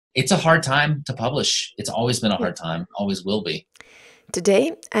It's a hard time to publish. It's always been a hard time, always will be.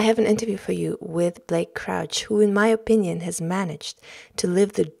 Today, I have an interview for you with Blake Crouch, who, in my opinion, has managed to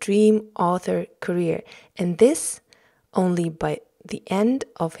live the dream author career, and this only by the end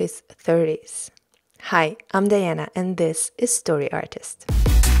of his 30s. Hi, I'm Diana, and this is Story Artist.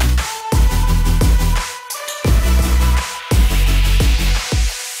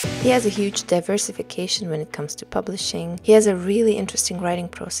 He has a huge diversification when it comes to publishing. He has a really interesting writing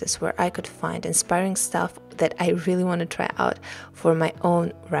process where I could find inspiring stuff that I really want to try out for my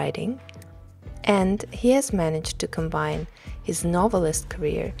own writing. And he has managed to combine his novelist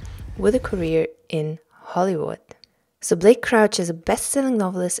career with a career in Hollywood. So Blake Crouch is a best-selling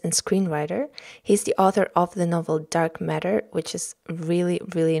novelist and screenwriter. He's the author of the novel Dark Matter, which is really,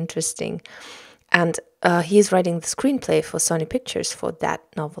 really interesting. And he is writing the screenplay for Sony Pictures for that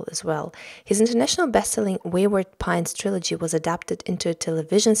novel as well. His international best-selling Wayward Pines trilogy was adapted into a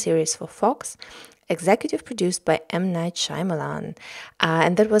television series for Fox, executive produced by M. Night Shyamalan.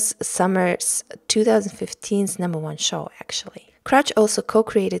 And that was summer's 2015's #1 show, actually. Crouch also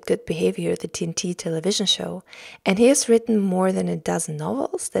co-created Good Behavior, the TNT television show, and he has written more than a dozen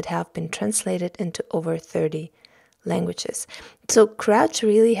novels that have been translated into over 30 languages. So Crouch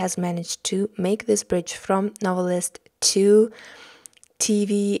really has managed to make this bridge from novelist to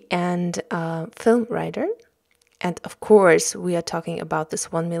TV and film writer. And of course, we are talking about this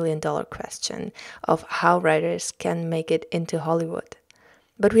 $1 million question of how writers can make it into Hollywood.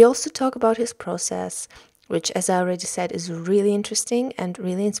 But we also talk about his process, which, as I already said, is really interesting and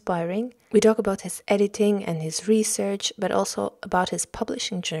really inspiring. We talk about his editing and his research, but also about his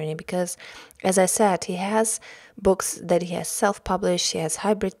publishing journey because, as I said, he has books that he has self-published, he has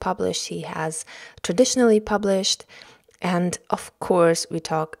hybrid published, he has traditionally published, and of course, we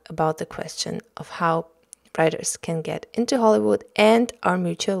talk about the question of how writers can get into Hollywood and our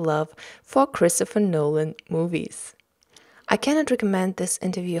mutual love for Christopher Nolan movies. I cannot recommend this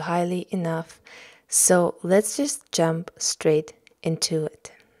interview highly enough. So let's just jump straight into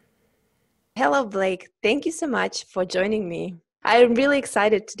it. Hello, Blake. Thank you so much for joining me. I'm really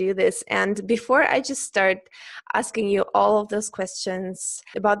excited to do this. And before I just start asking you all of those questions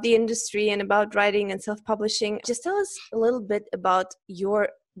about the industry and about writing and self-publishing, just tell us a little bit about your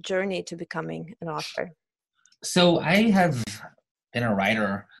journey to becoming an author. So I have been a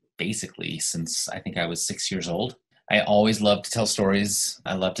writer basically since I think I was 6 years old. I always loved to tell stories.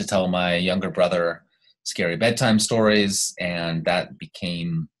 I loved to tell my younger brother scary bedtime stories, and that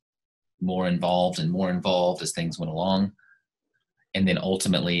became more involved and more involved as things went along. And then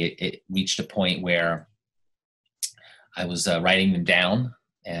ultimately it reached a point where I was writing them down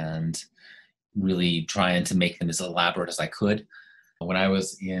and really trying to make them as elaborate as I could. When I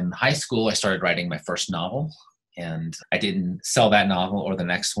was in high school, I started writing my first novel, and I didn't sell that novel or the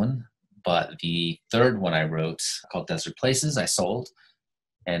next one. But the third one I wrote, called Desert Places, I sold.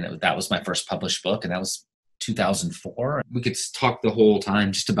 And that was my first published book, and that was 2004. We could talk the whole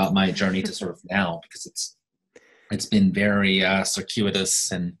time just about my journey to sort of now, because it's been very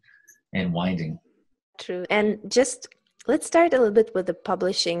circuitous and winding. True. And just let's start a little bit with the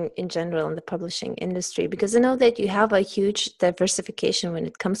publishing in general and the publishing industry, because I know that you have a huge diversification when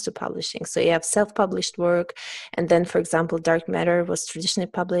it comes to publishing. So you have self-published work, and then, for example, Dark Matter was traditionally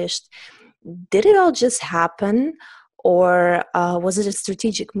published. Did it all just happen, or was it a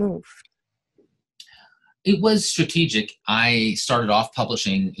strategic move? It was strategic. I started off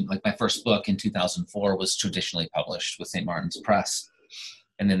publishing, like my first book in 2004 was traditionally published with St. Martin's Press.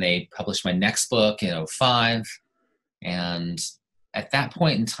 And then they published my next book in 2005. And at that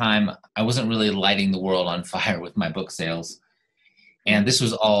point in time, I wasn't really lighting the world on fire with my book sales. And this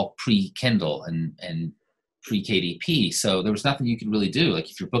was all pre-Kindle and pre-KDP. So there was nothing you could really do.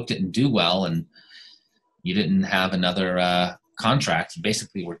 Like if your book didn't do well and you didn't have another contract, you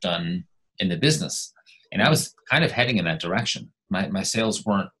basically were done in the business. And I was kind of heading in that direction. My sales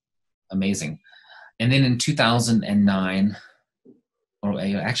weren't amazing. And then in 2009, or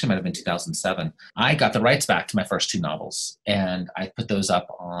actually might have been 2007, I got the rights back to my first two novels. And I put those up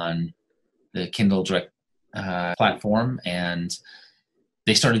on the Kindle Direct platform, and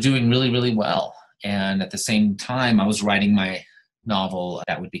they started doing really, really well. And at the same time, I was writing my novel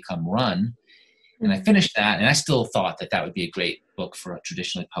that would become Run. And I finished that, and I still thought that that would be a great book for a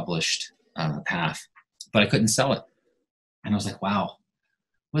traditionally published path. But I couldn't sell it. And I was like, wow,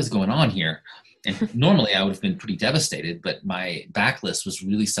 what is going on here? And normally I would have been pretty devastated, but my backlist was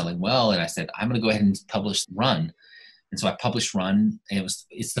really selling well. And I said, I'm going to go ahead and publish Run. And so I published Run, and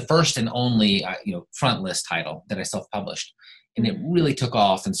it's the first and only front list title that I self-published. And it really took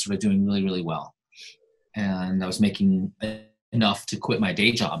off and started doing really, really well. And I was making enough to quit my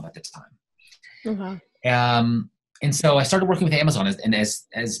day job at the time. Uh-huh. And so I started working with Amazon, and as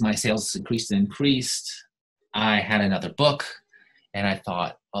my sales increased, I had another book, and I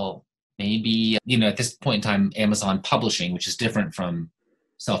thought, oh, maybe, at this point in time, Amazon publishing, which is different from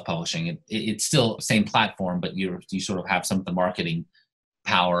self-publishing, it's still the same platform, but you sort of have some of the marketing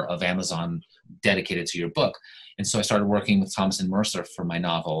power of Amazon dedicated to your book. And so I started working with Thomas and Mercer for my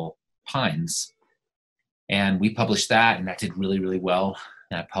novel Pines, and we published that, and that did really, really well.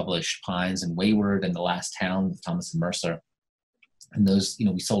 And I published Pines and Wayward and The Last Town with Thomas and Mercer. And those,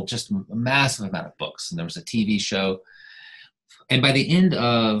 we sold just a massive amount of books, and there was a TV show. And by the end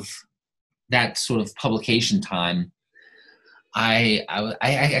of that sort of publication time, I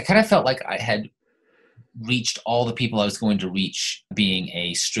kind of felt like I had reached all the people I was going to reach being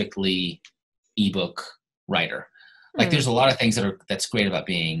a strictly ebook writer. Like there's a lot of things that's great about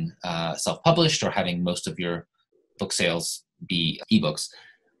being self-published or having most of your book sales be ebooks.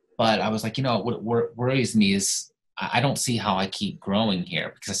 But I was like, what worries me is I don't see how I keep growing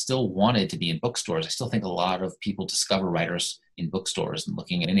here, because I still wanted to be in bookstores. I still think a lot of people discover writers in bookstores and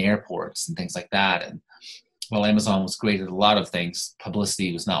looking in airports and things like that. And while Amazon was great at a lot of things,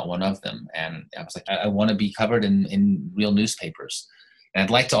 publicity was not one of them. And I was like, I want to be covered in real newspapers. And I'd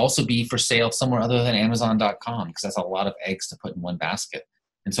like to also be for sale somewhere other than Amazon.com, because that's a lot of eggs to put in one basket.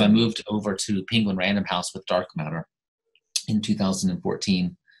 And so I moved over to Penguin Random House with Dark Matter in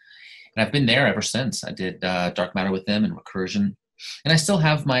 2014. And I've been there ever since. I did Dark Matter with them and Recursion. And I still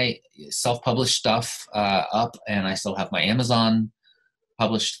have my self-published stuff up, and I still have my Amazon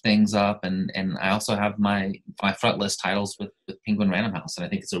published things up, and I also have my front list titles with Penguin Random House, and I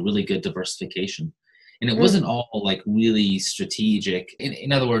think it's a really good diversification. And it wasn't all like really strategic.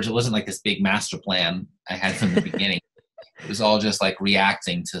 In other words, it wasn't like this big master plan I had from the beginning. It was all just like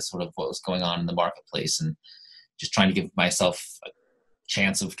reacting to sort of what was going on in the marketplace and just trying to give myself a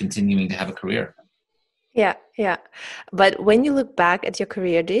chance of continuing to have a career. Yeah. But when you look back at your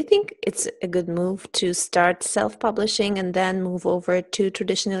career, do you think it's a good move to start self-publishing and then move over to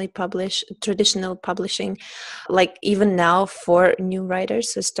traditional publishing, like even now for new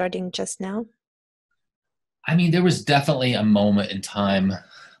writers, so starting just now? I mean, there was definitely a moment in time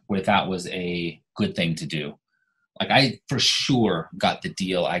where that was a good thing to do. Like I for sure got the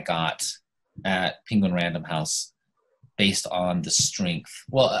deal I got at Penguin Random House based on the strength.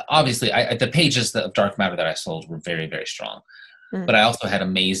 Well, obviously, the pages of Dark Matter that I sold were very, very strong. But I also had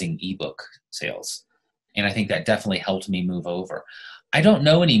amazing ebook sales. And I think that definitely helped me move over. I don't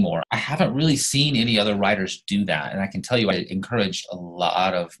know anymore. I haven't really seen any other writers do that. And I can tell you, I encouraged a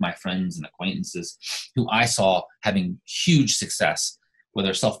lot of my friends and acquaintances who I saw having huge success,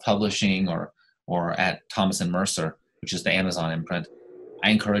 whether self-publishing or at Thomas and Mercer, which is the Amazon imprint. I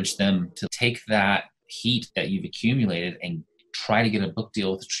encouraged them to take that heat that you've accumulated and try to get a book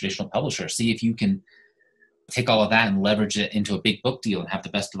deal with a traditional publisher. See if you can take all of that and leverage it into a big book deal and have the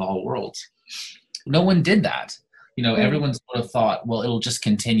best of all worlds. No one did that. Everyone sort of thought, well, it'll just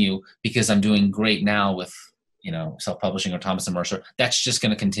continue because I'm doing great now with, self-publishing or Thomas and Mercer. That's just going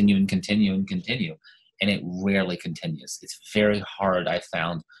to continue and continue and continue. And it rarely continues. It's very hard, I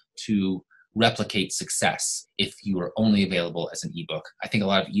found, to replicate success if you are only available as an ebook. I think a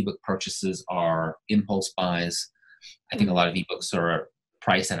lot of ebook purchases are impulse buys. I think a lot of ebooks are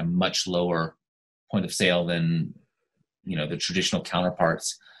priced at a much lower point of sale than, the traditional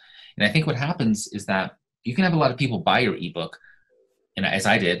counterparts. And I think what happens is that you can have a lot of people buy your ebook, and as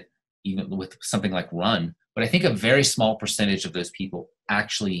I did, even with something like Run, but I think a very small percentage of those people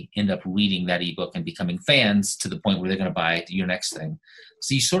actually end up reading that ebook and becoming fans to the point where they're going to buy your next thing.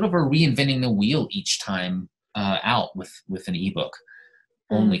 So you sort of are reinventing the wheel each time out with an ebook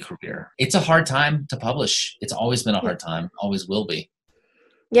only career. It's a hard time to publish. It's always been a hard time, always will be.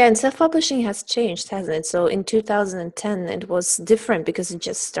 Yeah, and self-publishing has changed, hasn't it? So in 2010, it was different because it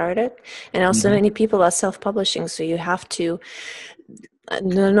just started, and also many people are self-publishing, so you have to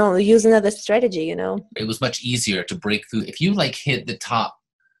use another strategy, It was much easier to break through. If you hit the top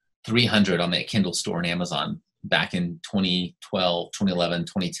 300 on the Kindle store on Amazon back in 2012, 2011,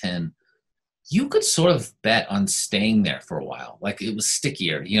 2010, you could sort of bet on staying there for a while. Like it was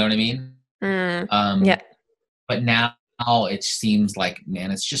stickier, you know what I mean? Yeah. But now it seems like,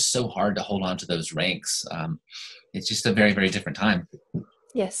 man, it's just so hard to hold on to those ranks. It's just a very, very different time.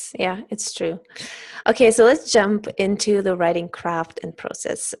 Yes, yeah, it's true. Okay, so let's jump into the writing craft and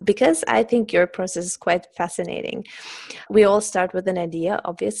process, because I think your process is quite fascinating. We all start with an idea,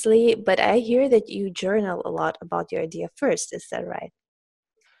 obviously, but I hear that you journal a lot about your idea first. Is that right?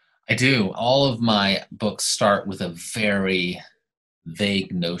 I do. All of my books start with a very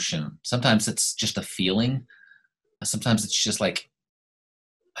vague notion. Sometimes it's just a feeling. Sometimes it's just like,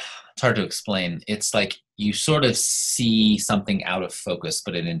 it's hard to explain. It's like you sort of see something out of focus,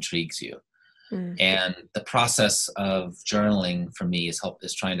 but it intrigues you. And the process of journaling for me is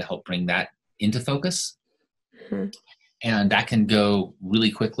trying to help bring that into focus. And that can go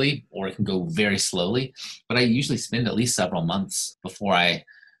really quickly, or it can go very slowly. But I usually spend at least several months before I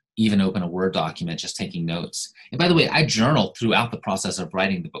even open a Word document, just taking notes. And by the way, I journal throughout the process of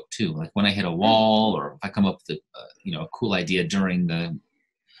writing the book too. Like when I hit a wall, or if I come up with a cool idea during the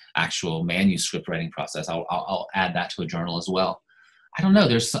actual manuscript writing process, I'll add that to a journal as well. I don't know.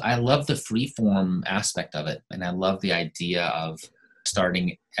 I love the free form aspect of it, and I love the idea of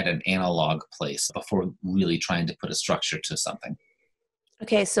starting at an analog place before really trying to put a structure to something.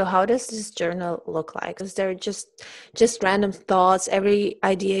 Okay, so how does this journal look like? Is there just random thoughts, every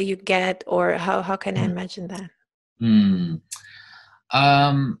idea you get, or how can I imagine that?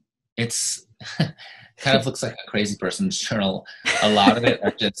 It's kind of looks like a crazy person's journal. A lot of it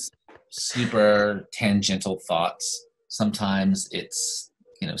are just super tangential thoughts. Sometimes it's,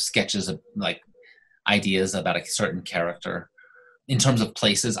 sketches of like ideas about a certain character. In terms of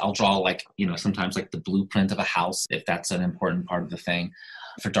places, I'll draw sometimes like the blueprint of a house, if that's an important part of the thing.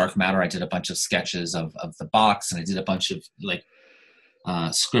 For Dark Matter, I did a bunch of sketches of the box, and I did a bunch of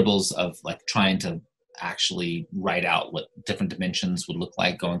scribbles of like trying to actually write out what different dimensions would look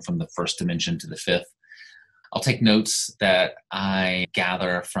like, going from the first dimension to the fifth. I'll take notes that I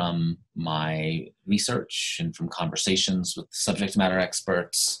gather from my research and from conversations with subject matter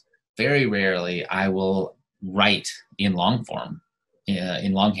experts. Very rarely I will write in long form,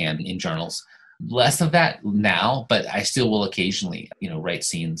 in longhand, in journals. Less of that now, but I still will occasionally, write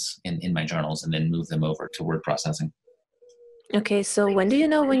scenes in my journals and then move them over to word processing. Okay, so when do you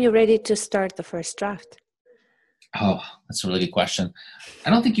know when you're ready to start the first draft? Oh, that's a really good question. I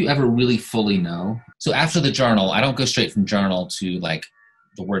don't think you ever really fully know. So after the journal, I don't go straight from journal to like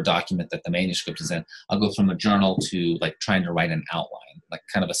the Word document that the manuscript is in. I'll go from a journal to like trying to write an outline, like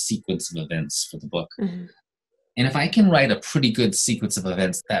kind of a sequence of events for the book. And if I can write a pretty good sequence of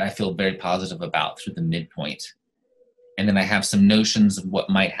events that I feel very positive about through the midpoint, and then I have some notions of what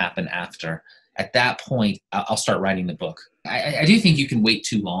might happen after, at that point, I'll start writing the book. I do think you can wait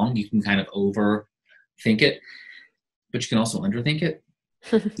too long. You can kind of overthink it, but you can also underthink it.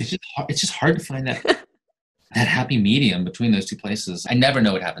 It's just hard to find that happy medium between those two places. I never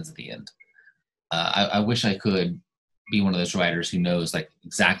know what happens at the end. I wish I could be one of those writers who knows like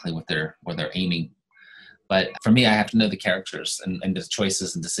exactly what they're aiming. But for me, I have to know the characters and the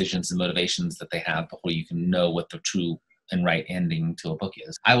choices and decisions and motivations that they have before you can know what the true and right ending to a book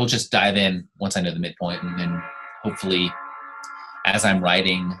is. I will just dive in once I know the midpoint, and then hopefully as I'm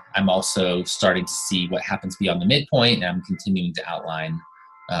writing, I'm also starting to see what happens beyond the midpoint, and I'm continuing to outline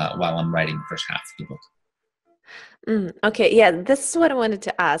while I'm writing the first half of the book. Okay, yeah, this is what I wanted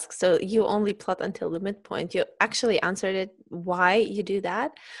to ask. So you only plot until the midpoint. You actually answered it, why you do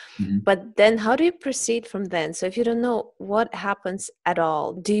that. But then how do you proceed from then? So if you don't know what happens at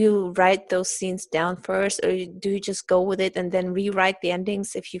all, do you write those scenes down first, or do you just go with it and then rewrite the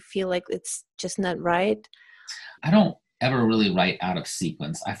endings if you feel like it's just not right? I don't ever really write out of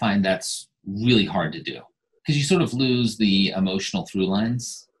sequence. I find that's really hard to do because you sort of lose the emotional through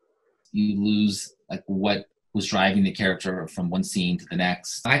lines. You lose like what was driving the character from one scene to the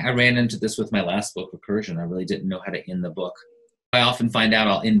next. I ran into this with my last book, Recursion. I really didn't know how to end the book. I often find out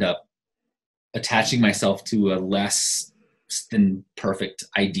I'll end up attaching myself to a less than perfect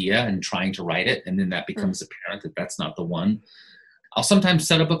idea and trying to write it, and then that becomes apparent that that's not the one. I'll sometimes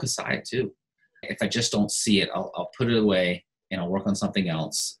set a book aside too. If I just don't see it, I'll put it away and I'll work on something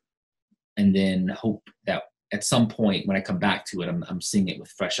else, and then hope that at some point when I come back to it, I'm seeing it with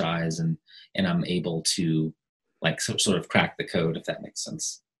fresh eyes and I'm able to like sort of crack the code, if that makes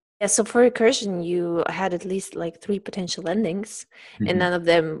sense. Yeah, so for Recursion, you had at least like 3 potential endings, and none of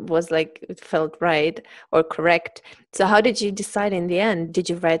them was like, it felt right or correct. So how did you decide in the end? Did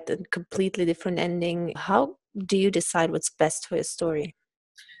you write a completely different ending? How do you decide what's best for your story?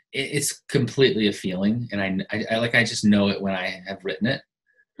 It's completely a feeling, and I just know it when I have written it.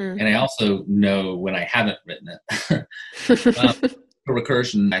 And I also know when I haven't written it. For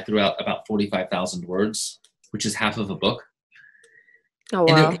Recursion, I threw out about 45,000 words, which is half of a book. Oh,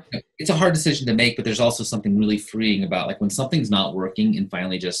 wow. It's a hard decision to make, but there's also something really freeing about like when something's not working and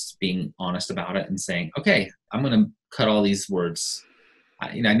finally just being honest about it and saying, okay, I'm going to cut all these words.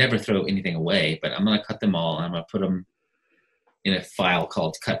 I never throw anything away, but I'm going to cut them all, and I'm going to put them in a file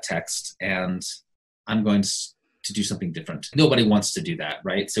called cut text, and I'm going to do something different. Nobody wants to do that,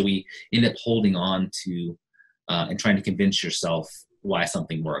 right? So we end up holding on to and trying to convince yourself why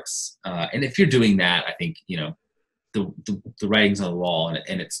something works. And if you're doing that, I think, the writing's on the wall,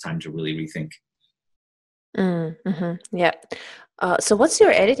 and it's time to really rethink. Yeah. So what's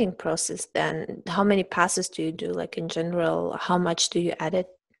your editing process then? How many passes do you do? Like in general, how much do you edit?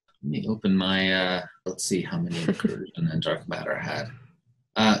 Let me open my, let's see how many Recursion and Dark Matter had.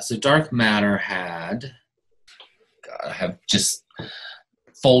 So Dark Matter had, God, I have just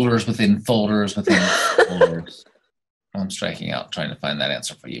folders within folders within folders. I'm striking out trying to find that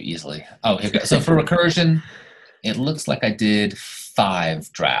answer for you easily. Oh, here we go. So for Recursion, it looks like I did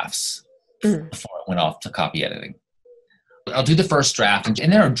 5 drafts before I went off to copy editing. I'll do the first draft,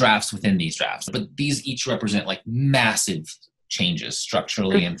 and there are drafts within these drafts, but these each represent like massive changes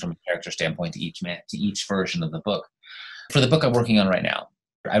structurally and from a character standpoint to each version of the book. For the book I'm working on right now,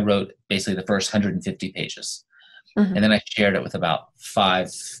 I wrote basically the first 150 pages, and then I shared it with about 5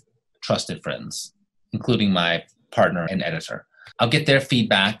 trusted friends, including my partner and editor. I'll get their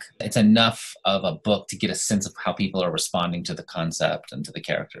feedback. It's enough of a book to get a sense of how people are responding to the concept and to the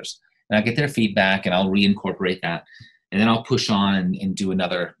characters. And I'll get their feedback, and I'll reincorporate that. And then I'll push on and do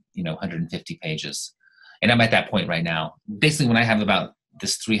another, 150 pages. And I'm at that point right now. Basically, when I have about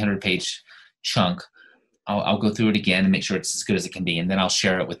this 300-page chunk, I'll go through it again and make sure it's as good as it can be. And then I'll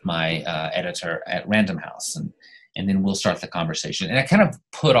share it with my editor at Random House. And then we'll start the conversation. And I kind of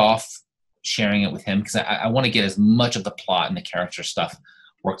put off sharing it with him because I want to get as much of the plot and the character stuff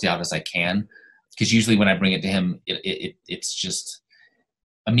worked out as I can. Because usually when I bring it to him, it's just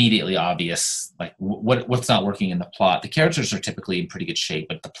immediately obvious, like what's not working in the plot. The characters are typically in pretty good shape,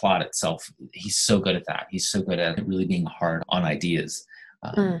 but the plot itself, he's so good at that. He's so good at really being hard on ideas.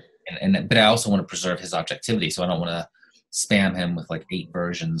 But I also want to preserve his objectivity, so I don't want to spam him with like 8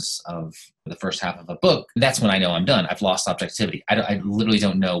 versions of the first half of a book. That's when I know I'm done. I've lost objectivity. I literally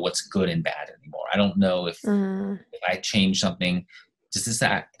don't know what's good and bad anymore. I don't know if I change something, does this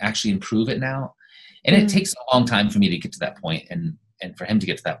actually improve it now? And it takes a long time for me to get to that point and for him to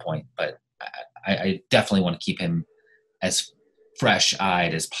get to that point. But I definitely want to keep him as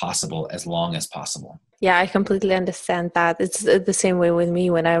fresh-eyed as possible, as long as possible. Yeah, I completely understand that. It's the same way with me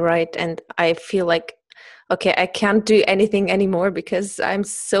when I write, and I feel like, okay, I can't do anything anymore because I'm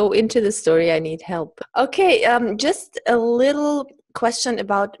so into the story, I need help. Okay, just a little question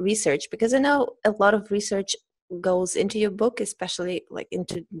about research, because I know a lot of research goes into your book, especially like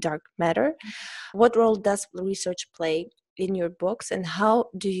into Dark Matter. What role does research play in your books, and how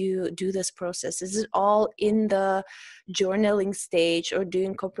do you do this process? Is it all in the journaling stage, or do you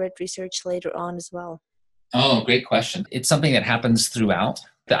incorporate research later on as well? Oh, great question. It's something that happens throughout.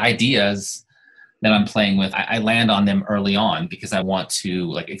 The ideas that I'm playing with, I land on them early on because I want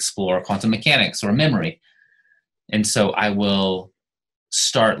to like explore quantum mechanics or memory. And so I will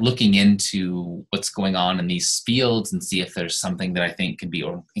start looking into what's going on in these fields and see if there's something that I think can be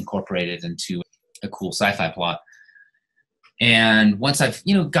incorporated into a cool sci-fi plot. And once I've,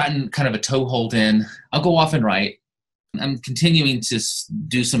 gotten kind of a toehold in, I'll go off and write. I'm continuing to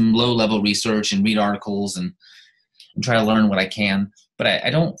do some low-level research and read articles and try to learn what I can. But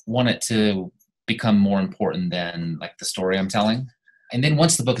I don't want it to become more important than like the story I'm telling. And then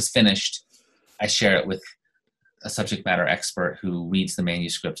once the book is finished, I share it with a subject matter expert who reads the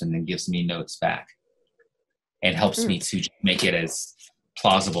manuscript and then gives me notes back and helps me to make it as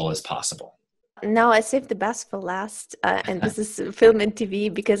plausible as possible. Now I saved the best for last, and this is film and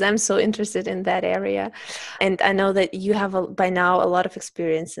TV because I'm so interested in that area. And I know that you have by now a lot of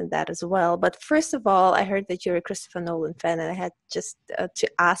experience in that as well. But first of all, I heard that you're a Christopher Nolan fan, and I had just to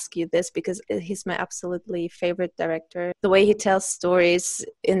ask you this because he's my absolutely favorite director. The way he tells stories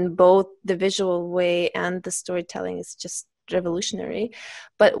in both the visual way and the storytelling is just revolutionary.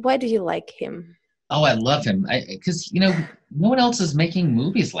 But why do you like him? Oh, I love him. Because, no one else is making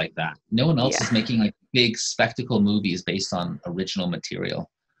movies like that. No one else is making like big spectacle movies based on original material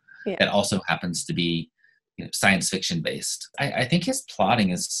that also happens to be science fiction based. I think his plotting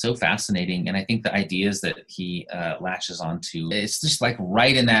is so fascinating. And I think the ideas that he latches onto, it's just like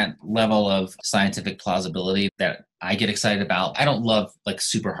right in that level of scientific plausibility that I get excited about. I don't love like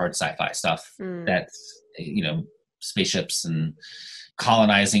super hard sci-fi stuff that's, spaceships and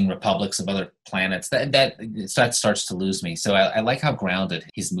colonizing republics of other planets. That starts to lose me. So I like how grounded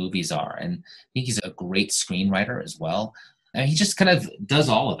his movies are. And I think he's a great screenwriter as well. And he just kind of does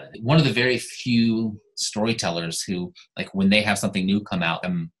all of it. One of the very few storytellers who, like, when they have something new come out,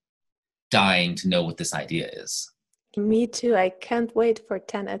 I'm dying to know what this idea is. Me too. I can't wait for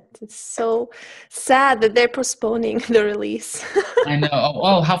Tenet. It's so sad that they're postponing the release. I know.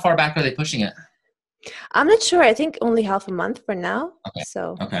 Oh, how far back are they pushing it? I'm not sure. I think only half a month for now. Okay.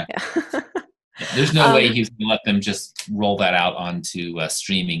 So, okay. Yeah. There's no way he's going to let them just roll that out onto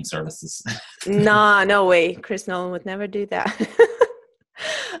streaming services. No way. Chris Nolan would never do that.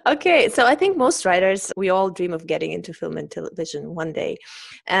 Okay, so I think most writers, we all dream of getting into film and television one day.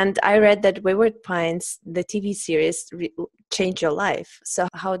 And I read that Wayward Pines, the TV series, changed your life. So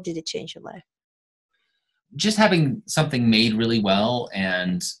how did it change your life? Just having something made really well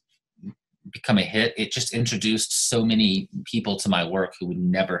and become a hit, it just introduced so many people to my work who would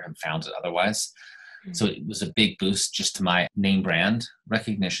never have found it otherwise. Mm-hmm. So it was a big boost just to my name brand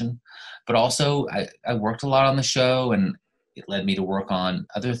recognition. But also I worked a lot on the show, and it led me to work on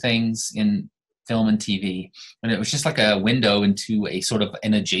other things in film and TV. And it was just like a window into a sort of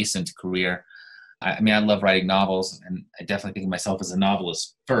an adjacent career. I mean, I love writing novels, and I definitely think of myself as a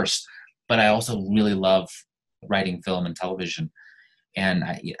novelist first, but I also really love writing film and television. And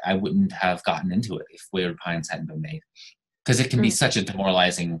I wouldn't have gotten into it if Wayward Pines hadn't been made, because it can be such a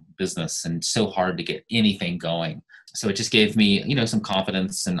demoralizing business and so hard to get anything going. So it just gave me, some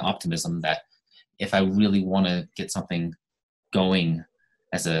confidence and optimism that if I really want to get something going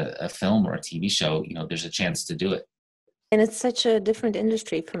as a film or a TV show, there's a chance to do it. And it's such a different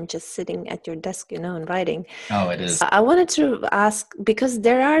industry from just sitting at your desk, and writing. Oh, it is. I wanted to ask, because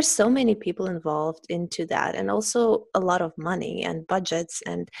there are so many people involved into that, and also a lot of money and budgets,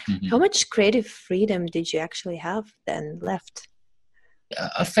 and how much creative freedom did you actually have then left?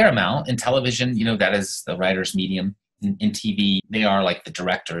 A fair amount. In television, that is the writer's medium. In TV, they are like the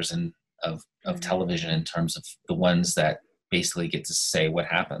directors of television in terms of the ones that basically get to say what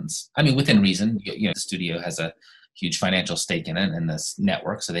happens. I mean, within reason, the studio has a huge financial stake in it and this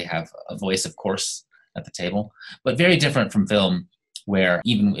network, so they have a voice, of course, at the table. But very different from film, where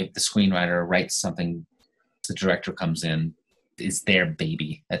even if the screenwriter writes something, the director comes in, is their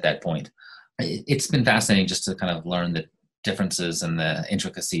baby at that point. It's been fascinating just to kind of learn the differences and the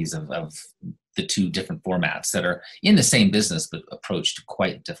intricacies of the two different formats that are in the same business but approached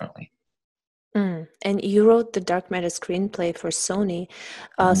quite differently. And you wrote the Dark Matter screenplay for Sony.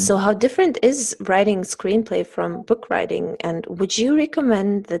 So how different is writing screenplay from book writing? And would you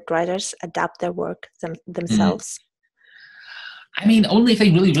recommend that writers adapt their work themselves? I mean, only if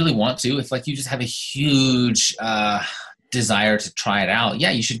they really, really want to. If you just have a huge desire to try it out,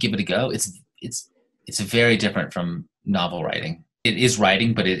 yeah, you should give it a go. It's very different from novel writing. It is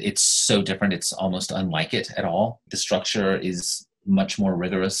writing, but it's so different. It's almost unlike it at all. The structure is much more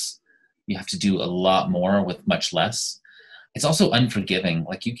rigorous. You have to do a lot more with much less. It's also unforgiving.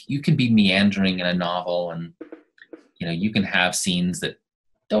 You can be meandering in a novel, and you can have scenes that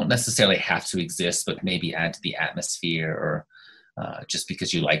don't necessarily have to exist, but maybe add to the atmosphere, or just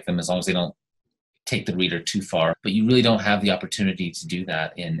because you like them, as long as they don't take the reader too far. But you really don't have the opportunity to do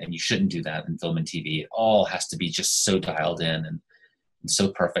that and you shouldn't do that in film and TV. It all has to be just so dialed in and so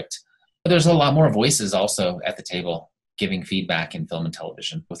perfect. But there's a lot more voices also at the table giving feedback in film and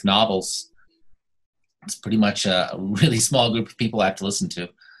television. With novels, it's pretty much a really small group of people I have to listen to.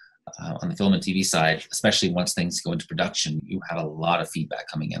 On the film and TV side, especially once things go into production, you have a lot of feedback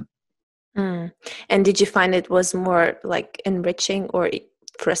coming in. And did you find it was more enriching or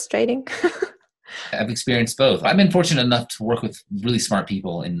frustrating? I've experienced both. I've been fortunate enough to work with really smart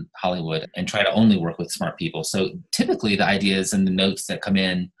people in Hollywood and try to only work with smart people. So typically the ideas and the notes that come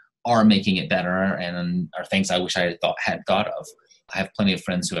in are making it better and are things I wish I had thought of. I have plenty of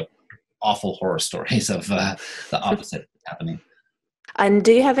friends who have awful horror stories of the opposite happening. And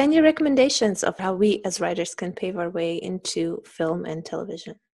do you have any recommendations of how we as writers can pave our way into film and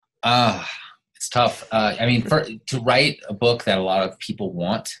television? It's tough. To write a book that a lot of people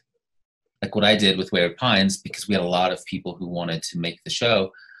want, like what I did with Wayward Pines, because we had a lot of people who wanted to make the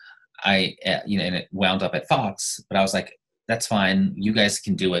show, and it wound up at Fox, but I was like, that's fine, you guys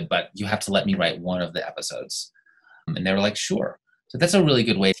can do it, but you have to let me write one of the episodes. And they were like, sure. So that's a really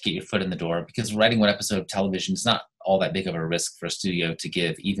good way to get your foot in the door, because writing one episode of television is not all that big of a risk for a studio to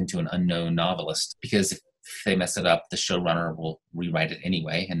give, even to an unknown novelist, because if they mess it up, the showrunner will rewrite it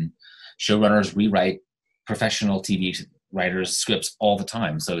anyway. And showrunners rewrite professional TV writers' scripts all the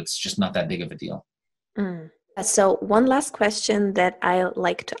time. So it's just not that big of a deal. So one last question that I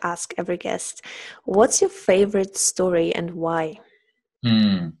like to ask every guest. What's your favorite story and why?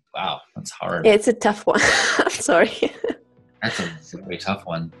 Wow, that's hard. It's a tough one. I'm sorry. That's a very tough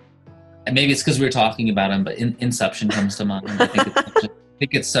one. And maybe it's because we were talking about him, but Inception comes to mind. I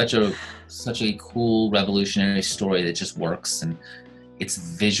think it's such a cool, revolutionary story that just works, and it's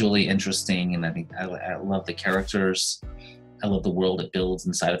visually interesting. And I think I love the characters. I love the world it builds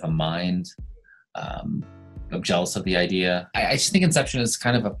inside of a mind. I'm jealous of the idea. I just think Inception is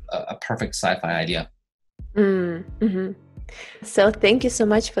kind of a perfect sci-fi idea. So thank you so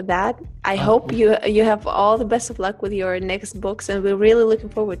much for that. I hope you have all the best of luck with your next books, and we're really looking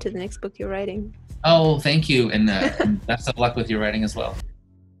forward to the next book you're writing. Oh, thank you. And best of luck with your writing as well.